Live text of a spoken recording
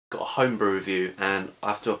got a homebrew review, and I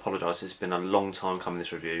have to apologise, it's been a long time coming,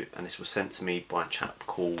 this review, and this was sent to me by a chap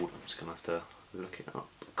called, I'm just going to have to look it up,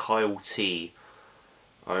 Kyle T,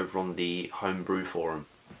 over on the homebrew forum.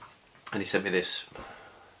 And he sent me this,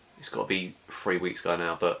 it's got to be 3 weeks ago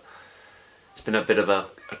now, but it's been a bit of a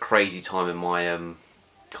crazy time in my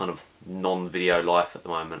kind of non-video life at the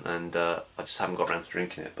moment, and I just haven't got around to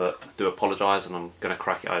drinking it, but I do apologise, and I'm going to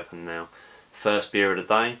crack it open now. First beer of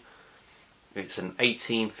the day. It's an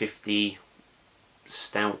 1850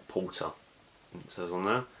 Stout Porter, it says on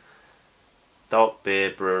there. Drak Beer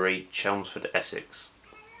Brewery, Chelmsford, Essex.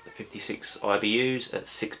 56 IBUs at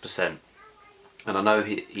 6%. And I know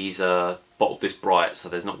he's bottled this bright, so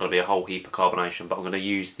there's not going to be a whole heap of carbonation, but I'm going to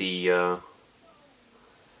use the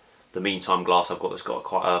meantime glass I've got that's got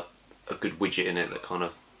quite a good widget in it that kind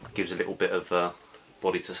of gives a little bit of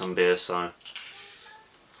body to some beers, so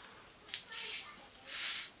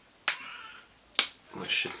I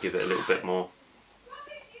should give it a little bit more.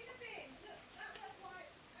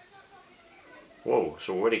 Whoa, it's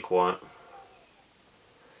already quite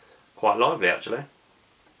lively actually.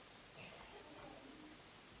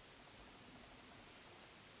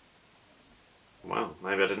 Wow,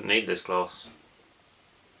 maybe I didn't need this glass.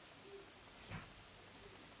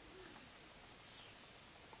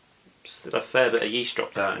 Still a fair bit of yeast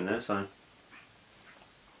dropped out in there, so I'm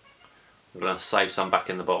going to save some back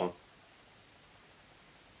in the bottle.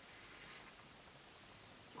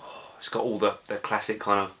 Oh, it's got all the classic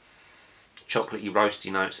kind of chocolatey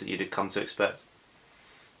roasty notes that you'd come to expect.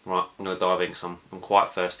 Right, I'm going to dive in because I'm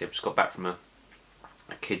quite thirsty. I've just got back from a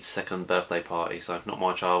kid's second birthday party, so not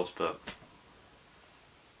my child's, but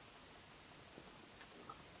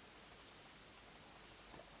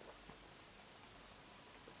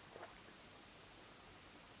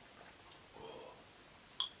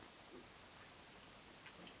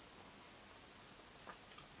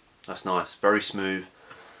that's nice, very smooth.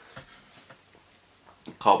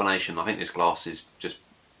 Carbonation, I think this glass is just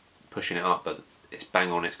pushing it up, but it's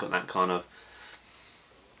bang on. It's got that kind of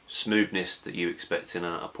smoothness that you expect in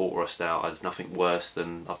a porter or a stout. There's nothing worse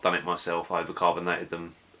than, I've done it myself, I overcarbonated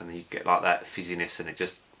them, and then you get like that fizziness and it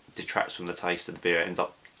just detracts from the taste of the beer. It ends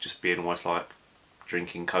up just being almost like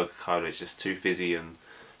drinking Coca-Cola. It's just too fizzy, and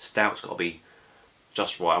stout's got to be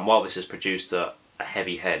just right. And while this has produced a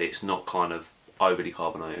heavy head, it's not kind of overly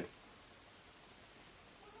carbonated.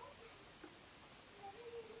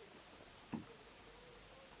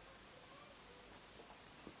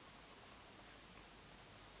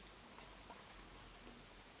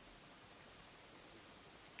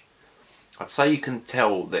 I'd say you can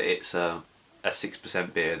tell that it's a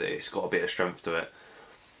 6% beer, that it's got a bit of strength to it.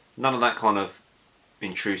 None of that kind of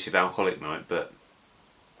intrusive alcoholic note, but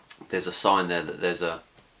there's a sign there that there's a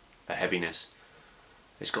heaviness.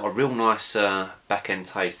 It's got a real nice back end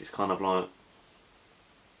taste. It's kind of like,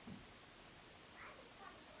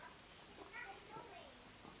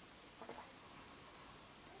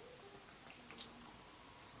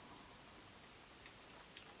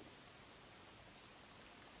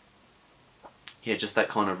 yeah, just that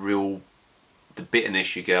kind of real, the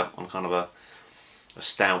bitterness you get on kind of a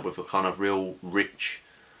stout with a kind of real rich,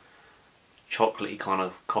 chocolatey kind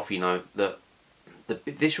of coffee note.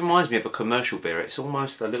 This reminds me of a commercial beer. It's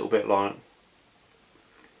almost a little bit like,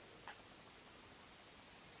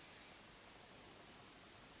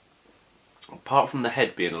 apart from the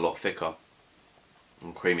head being a lot thicker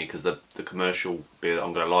and creamy, because the commercial beer that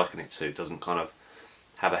I'm going to liken it to doesn't kind of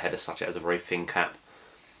have a head as such. It has a very thin cap.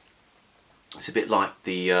 It's a bit like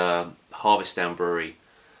the Harvest Down Brewery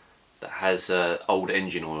that has old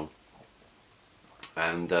engine oil,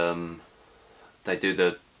 and they do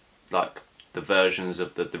the versions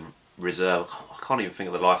of the reserve. I can't even think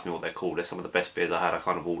of the life of me what they're called. They're some of the best beers I had. I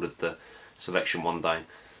kind of ordered the selection one day,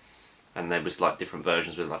 and there was like different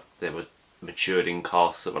versions with like, there was matured in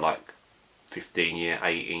casks that were like 15 year,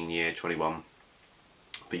 18 year, 21.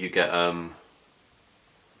 But you get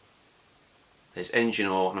there's engine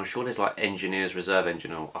oil, and I'm sure there's like engineer's reserve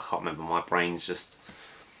engine oil. I can't remember, my brain's just,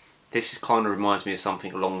 this is kind of reminds me of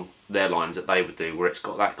something along their lines that they would do, where it's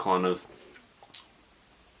got that kind of,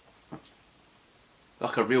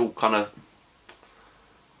 like a real kind of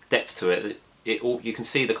depth to it. You can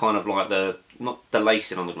see the kind of like not the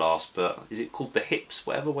lacing on the glass, but is it called the hips,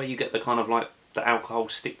 whatever, where you get the kind of like the alcohol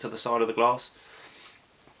stick to the side of the glass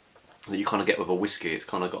that you kind of get with a whiskey. It's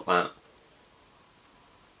kind of got that.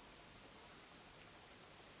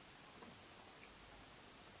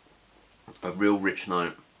 A real rich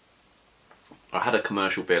note. I had a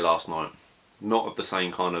commercial beer last night, not of the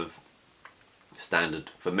same kind of standard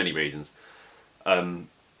for many reasons.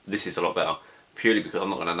 This is a lot better. purely because I'm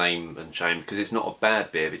not going to name and shame, because it's not a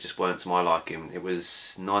bad beer, it just weren't to my liking. It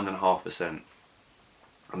was 9.5%,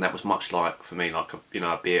 and that was much like, for me, like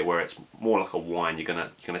a beer where it's more like a wine. You're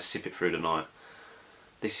gonna sip it through the night.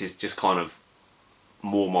 This is just kind of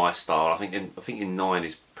more my style. I think in 9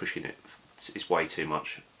 is pushing it. It's way too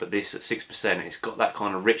much. But this at 6%, it's got that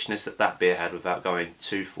kind of richness that beer had without going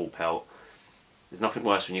too full pelt. There's nothing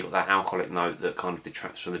worse when you've got that alcoholic note that kind of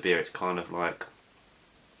detracts from the beer. It's kind of like,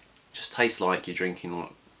 just tastes like you're drinking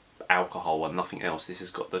like alcohol and nothing else. This has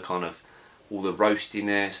got the kind of all the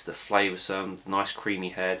roastiness, the flavoursome, nice creamy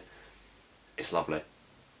head. It's lovely.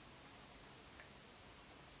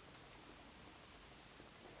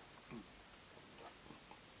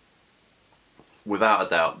 Without a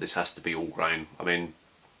doubt, this has to be all grain. I mean,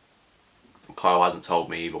 Kyle hasn't told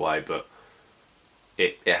me either way, but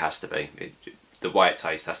it has to be. The way it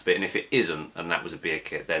tastes has to be. And if it isn't, and that was a beer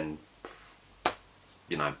kit, then,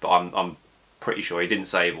 you know, but I'm pretty sure, he didn't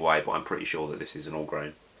say either way, but I'm pretty sure that this is an all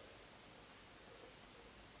grain.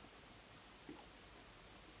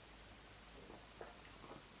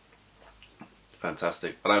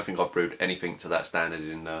 Fantastic. I don't think I've brewed anything to that standard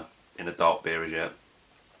in a dark beer as yet.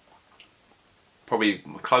 Probably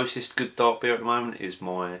my closest good dark beer at the moment is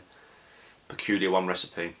my Peculiar One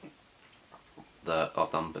recipe that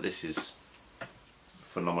I've done, but this is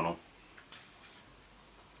phenomenal.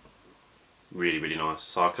 Really, really nice.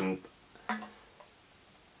 So I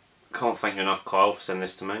can't thank you enough, Kyle, for sending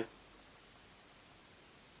this to me.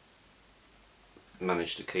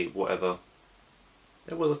 Managed to keep whatever.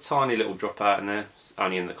 There was a tiny little drop out in there,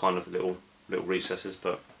 only in the kind of little recesses,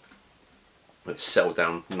 but it's settled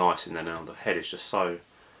down nice in there now. The head is just so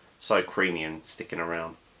creamy and sticking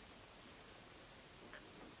around.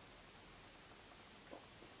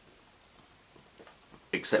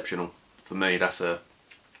 Exceptional. For me, that's a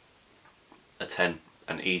 10,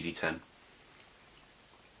 an easy 10.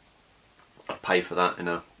 I'd pay for that in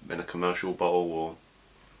a commercial bottle, or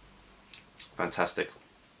fantastic.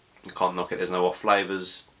 You can't knock it. There's no off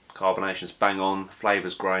flavours. Carbonation's bang on.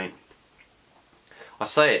 Flavour's great. I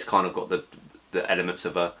say it's kind of got the elements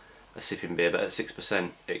of a sipping beer, but at 6%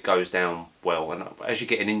 it goes down well. And as you're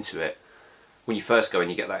getting into it, when you first go in,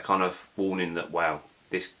 you get that kind of warning that, wow,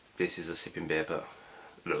 this is a sipping beer, but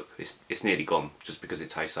look, it's nearly gone just because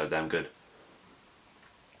it tastes so damn good.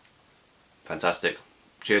 Fantastic.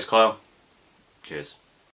 Cheers, Kyle. Cheers.